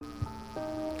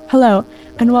Hello,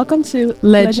 and welcome to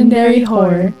Legendary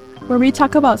Horror, where we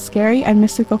talk about scary and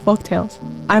mystical folktales.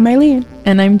 I'm Eileen.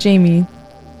 And I'm Jamie.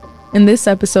 In this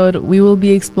episode, we will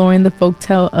be exploring the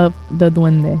folktale of the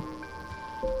duende.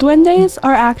 Duendes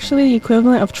are actually the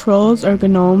equivalent of trolls or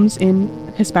gnomes in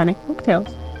Hispanic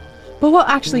folktales. But what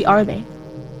actually are they?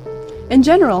 In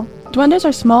general, duendes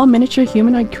are small miniature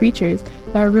humanoid creatures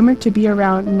that are rumored to be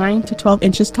around 9 to 12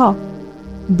 inches tall.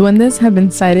 Duendes have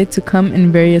been cited to come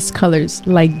in various colors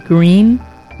like green,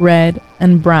 red,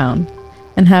 and brown,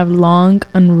 and have long,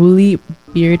 unruly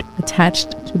beard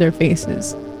attached to their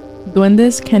faces.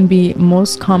 Duendes can be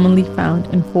most commonly found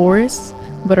in forests,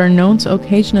 but are known to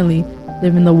occasionally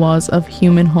live in the walls of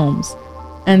human homes,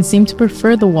 and seem to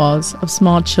prefer the walls of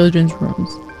small children's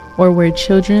rooms, or where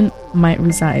children might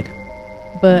reside.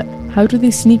 But how do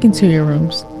they sneak into your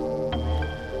rooms?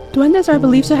 Duendes are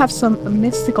believed to have some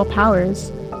mystical powers.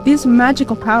 These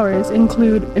magical powers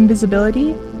include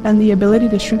invisibility and the ability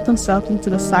to shrink themselves into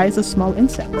the size of small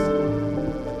insects.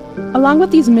 Along with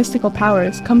these mystical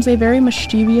powers comes a very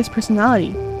mischievous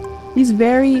personality. These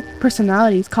very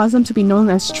personalities cause them to be known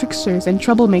as tricksters and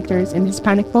troublemakers in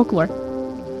Hispanic folklore.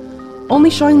 Only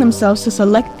showing themselves to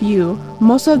select few,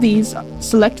 most of these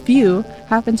select few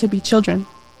happen to be children.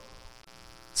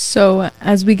 So,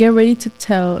 as we get ready to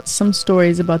tell some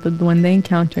stories about the duende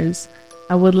encounters,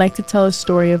 I would like to tell a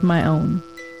story of my own,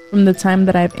 from the time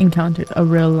that I've encountered a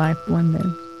real-life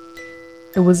duende.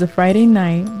 It was a Friday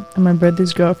night, and my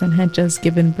brother's girlfriend had just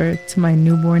given birth to my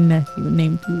newborn nephew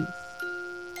named Luis.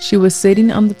 She was sitting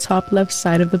on the top left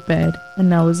side of the bed,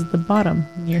 and I was at the bottom,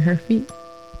 near her feet.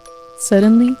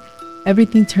 Suddenly,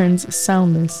 everything turns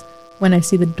soundless when I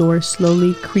see the door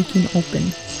slowly creaking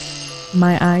open.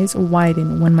 My eyes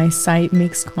widen when my sight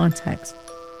makes contact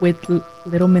with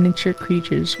little miniature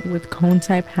creatures with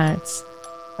cone-type hats,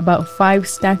 about 5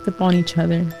 stacked up on each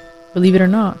other. Believe it or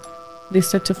not, they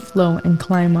start to flow and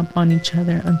climb up on each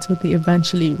other until they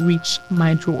eventually reach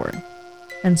my drawer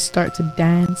and start to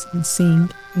dance and sing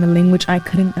in a language I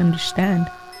couldn't understand.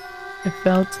 It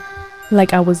felt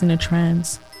like I was in a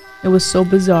trance. It was so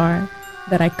bizarre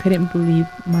that I couldn't believe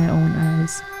my own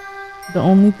eyes. The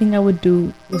only thing I would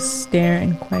do was stare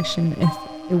and question if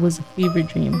it was a fever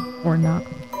dream or not.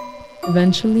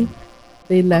 Eventually,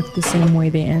 they left the same way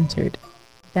they entered,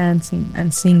 dancing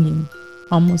and singing,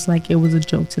 almost like it was a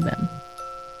joke to them.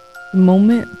 The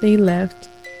moment they left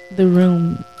the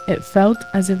room, it felt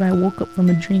as if I woke up from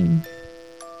a dream.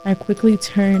 I quickly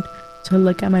turned to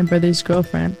look at my brother's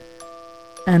girlfriend,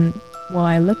 and while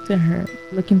I looked at her,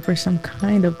 looking for some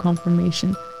kind of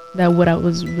confirmation that what I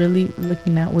was really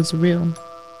looking at was real,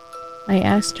 I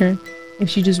asked her if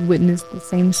she just witnessed the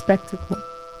same spectacle,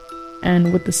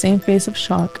 and with the same face of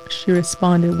shock, she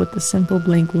responded with a simple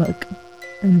blank look,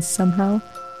 and somehow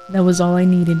that was all I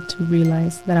needed to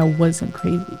realize that I wasn't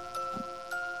crazy.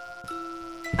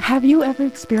 Have you ever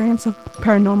experienced a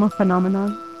paranormal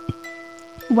phenomenon?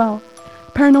 Well,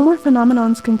 paranormal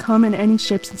phenomenons can come in any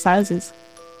shapes and sizes,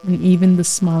 and even the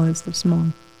smallest of small.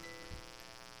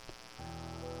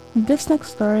 This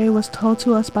next story was told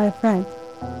to us by a friend.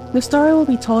 The story will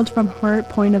be told from her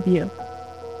point of view.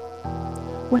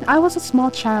 When I was a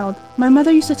small child, my mother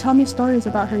used to tell me stories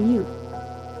about her youth.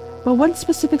 But one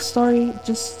specific story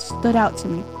just stood out to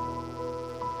me.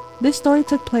 This story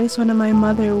took place when my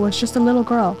mother was just a little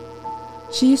girl.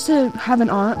 She used to have an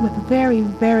aunt with very,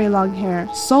 very long hair,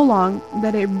 so long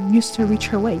that it used to reach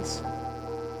her waist.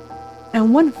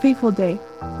 And one fateful day,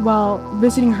 while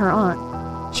visiting her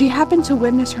aunt, she happened to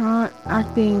witness her aunt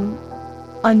acting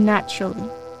unnaturally.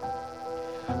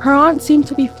 Her aunt seemed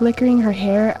to be flickering her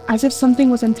hair as if something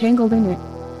was entangled in it.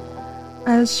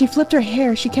 As she flipped her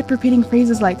hair, she kept repeating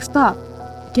phrases like, "Stop,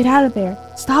 get out of there,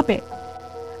 stop it,"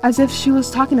 as if she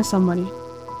was talking to somebody.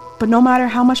 But no matter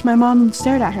how much my mom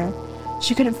stared at her,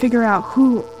 she couldn't figure out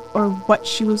who or what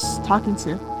she was talking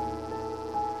to.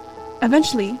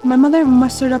 Eventually, my mother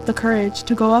mustered up the courage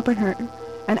to go up on her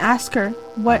and ask her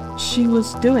what she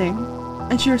was doing,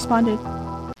 and she responded,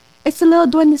 "It's a little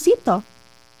duendecito.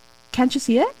 Can't you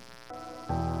see it?"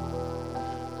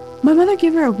 My mother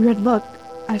gave her a weird look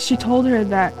as she told her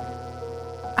that,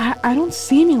 I don't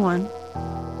see anyone.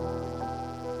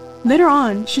 Later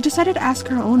on, she decided to ask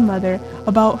her own mother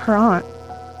about her aunt.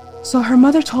 So her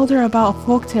mother told her about a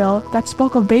folktale that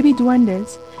spoke of baby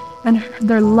duendes and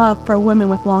their love for women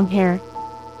with long hair.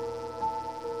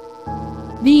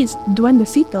 These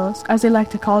duendecitos, as they like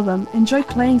to call them, enjoyed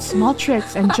playing small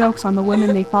tricks and jokes on the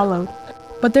women they followed,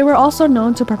 but they were also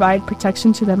known to provide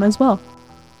protection to them as well.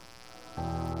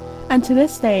 And to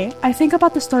this day, I think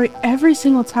about the story every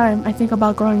single time I think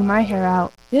about growing my hair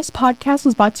out. This podcast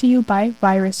was brought to you by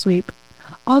Virus Sweep.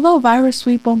 Although virus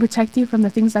sweep won't protect you from the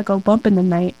things that go bump in the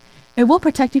night, it will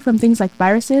protect you from things like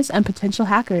viruses and potential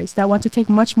hackers that want to take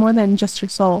much more than just your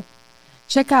soul.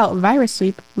 Check out Virus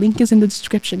Sweep, link is in the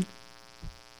description.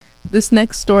 This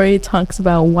next story talks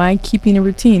about why keeping a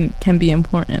routine can be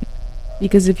important.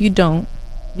 Because if you don't,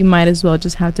 you might as well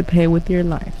just have to pay with your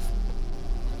life.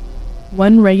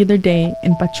 One regular day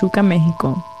in Pachuca,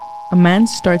 Mexico, a man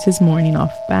starts his morning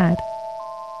off bad.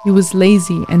 He was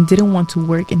lazy and didn't want to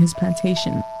work in his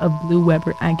plantation of blue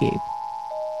Weber agave.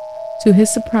 To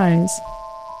his surprise,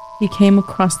 he came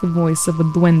across the voice of a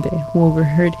duende who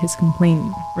overheard his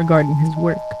complaining regarding his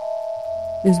work.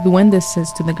 This duende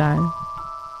says to the guy,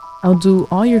 "I'll do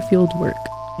all your field work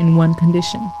in one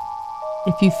condition.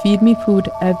 If you feed me food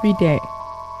every day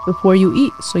before you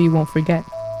eat so you won't forget.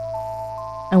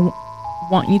 I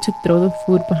want you to throw the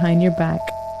food behind your back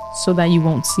so that you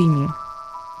won't see me."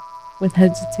 With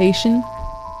hesitation,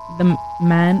 the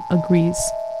man agrees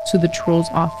to the troll's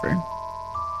offer.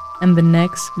 And the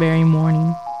next very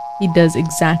morning, he does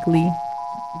exactly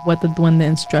what the duende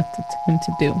instructed him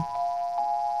to do.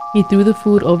 He threw the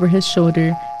food over his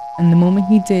shoulder, and the moment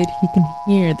he did, he can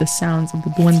hear the sounds of the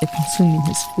duende consuming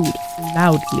his food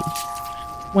loudly.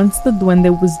 Once the duende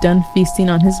was done feasting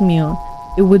on his meal,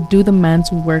 it would do the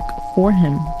man's work for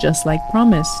him, just like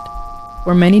promised.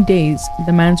 For many days,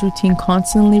 the man's routine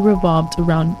constantly revolved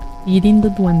around feeding the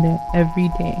duende every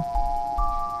day.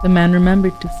 The man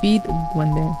remembered to feed the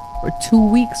duende for 2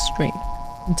 weeks straight,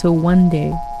 until one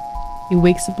day, he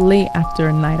wakes up late after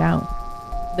a night out.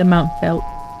 The man felt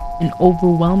an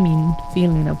overwhelming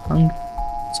feeling of hunger,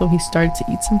 so he started to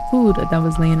eat some food that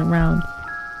was laying around.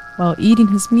 While eating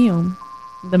his meal,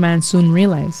 the man soon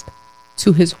realized,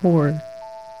 to his horror,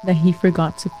 that he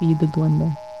forgot to feed the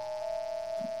duende.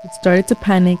 He started to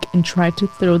panic and tried to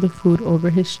throw the food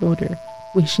over his shoulder,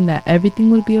 wishing that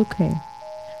everything would be okay.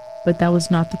 But that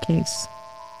was not the case.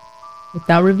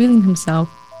 Without revealing himself,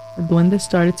 the duende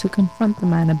started to confront the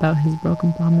man about his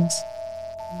broken promise.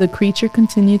 The creature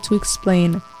continued to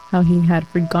explain how he had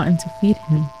forgotten to feed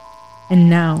him, and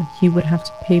now he would have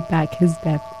to pay back his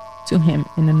debt to him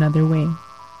in another way.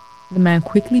 The man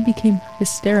quickly became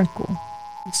hysterical.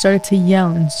 He started to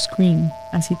yell and scream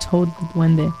as he told the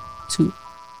duende to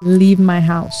 "Leave my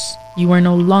house. You are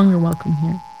no longer welcome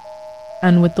here."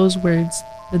 And with those words,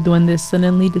 the duende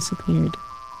suddenly disappeared.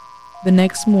 The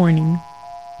next morning,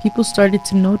 people started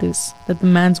to notice that the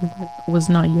man's work was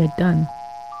not yet done.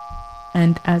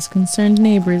 And as concerned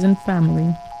neighbors and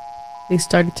family, they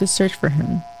started to search for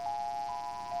him.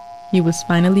 He was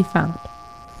finally found.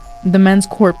 The man's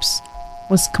corpse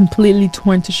was completely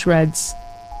torn to shreds.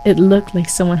 It looked like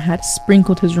someone had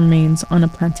sprinkled his remains on a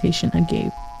plantation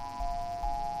agave.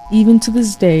 Even to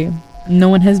this day, no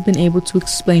one has been able to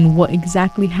explain what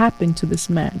exactly happened to this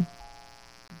man.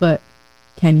 But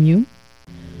can you?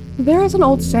 There is an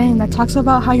old saying that talks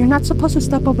about how you're not supposed to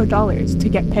step over dollars to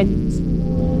get pennies.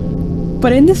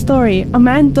 But in this story, a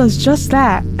man does just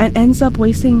that and ends up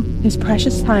wasting his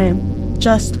precious time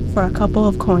just for a couple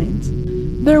of coins.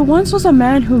 There once was a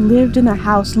man who lived in a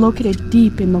house located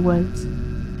deep in the woods.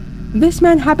 This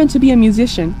man happened to be a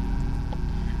musician.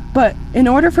 But in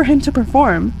order for him to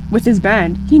perform with his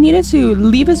band, he needed to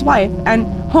leave his wife and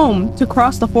home to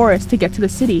cross the forest to get to the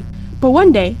city. But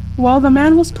one day, while the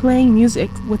man was playing music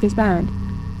with his band,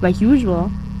 like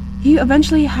usual, he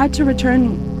eventually had to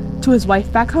return to his wife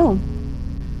back home.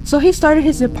 So he started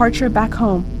his departure back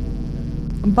home.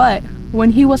 But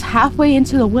when he was halfway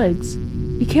into the woods,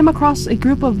 he came across a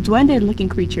group of duende-looking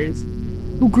creatures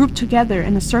who grouped together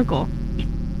in a circle.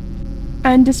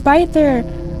 And despite their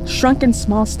shrunken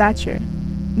small stature,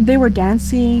 they were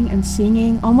dancing and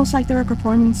singing almost like they were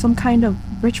performing some kind of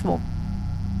ritual.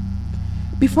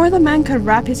 Before the man could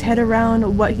wrap his head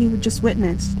around what he just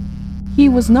witnessed, he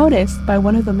was noticed by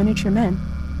one of the miniature men.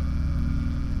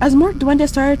 As more duendes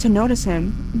started to notice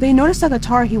him, they noticed the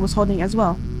guitar he was holding as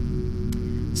well.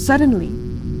 Suddenly,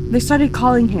 they started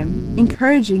calling him,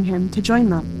 encouraging him to join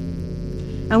them.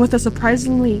 And with a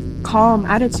surprisingly calm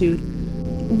attitude,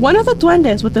 one of the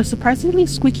duendes with a surprisingly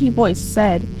squeaky voice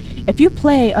said, "If you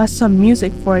play us some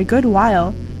music for a good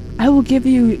while, I will give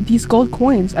you these gold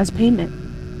coins as payment."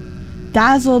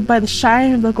 Dazzled by the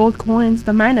shine of the gold coins,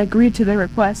 the man agreed to their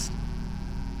request.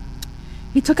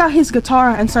 He took out his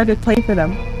guitar and started playing for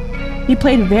them. He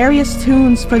played various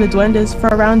tunes for the duendes for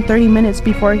around 30 minutes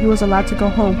before he was allowed to go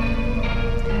home.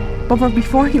 But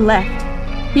before he left,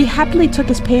 he happily took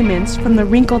his payments from the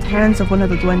wrinkled hands of one of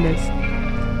the duendes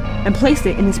and placed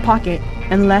it in his pocket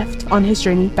and left on his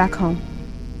journey back home.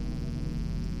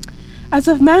 As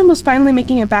the man was finally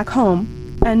making it back home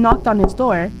and knocked on his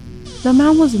door, the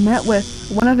man was met with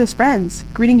one of his friends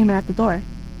greeting him at the door.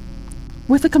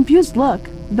 With a confused look,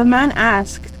 the man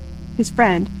asked his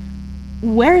friend,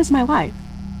 "Where is my wife?"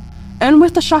 And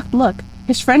with a shocked look,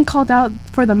 his friend called out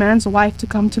for the man's wife to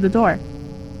come to the door.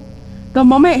 The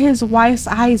moment his wife's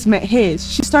eyes met his,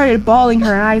 she started bawling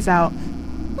her eyes out.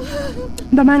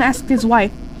 The man asked his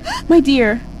wife, "My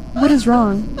dear, what is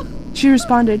wrong?" She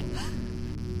responded,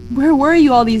 "Where were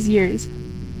you all these years?"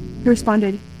 He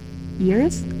responded,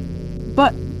 "Years?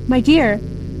 But, my dear,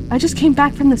 I just came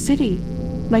back from the city,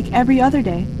 like every other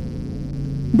day."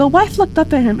 The wife looked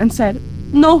up at him and said,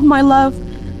 "No, my love,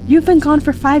 you've been gone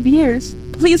for 5 years.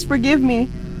 Please forgive me."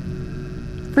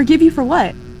 "Forgive you for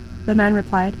what?" the man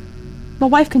replied. The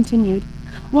wife continued,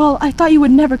 "Well, I thought you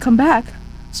would never come back,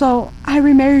 so I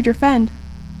remarried your friend."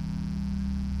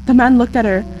 The man looked at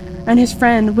her and his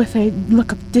friend with a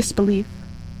look of disbelief.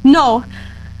 "No,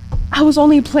 I was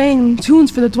only playing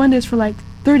tunes for the duendes for like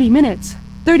 30 minutes.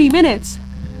 30 minutes!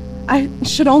 I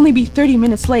should only be 30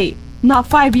 minutes late, not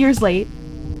 5 years late."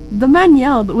 The man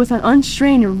yelled with an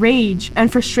unrestrained rage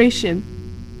and frustration.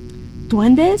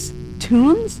 "Duendes?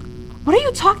 Tunes? What are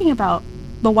you talking about?"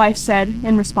 the wife said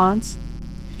in response.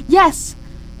 "Yes,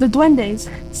 the duendes.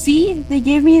 See, they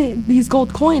gave me these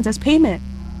gold coins as payment."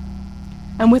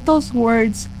 And with those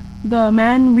words, the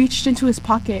man reached into his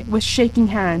pocket with shaking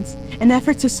hands, in an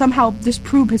effort to somehow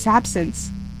disprove his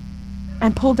absence,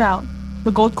 and pulled out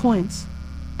the gold coins.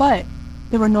 But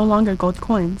they were no longer gold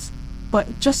coins, but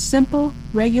just simple,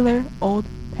 regular old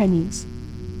pennies.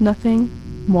 Nothing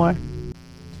more.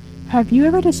 Have you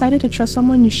ever decided to trust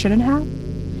someone you shouldn't have?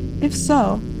 If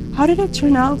so, how did it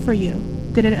turn out for you?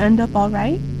 Did it end up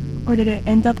alright? Or did it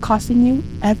end up costing you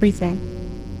everything?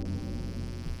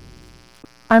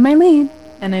 I'm Eileen.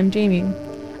 And I'm Jamie.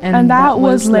 And that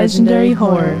was Legendary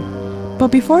Horror.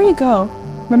 But before you go,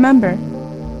 remember,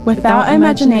 without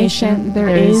imagination, there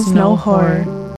is no horror.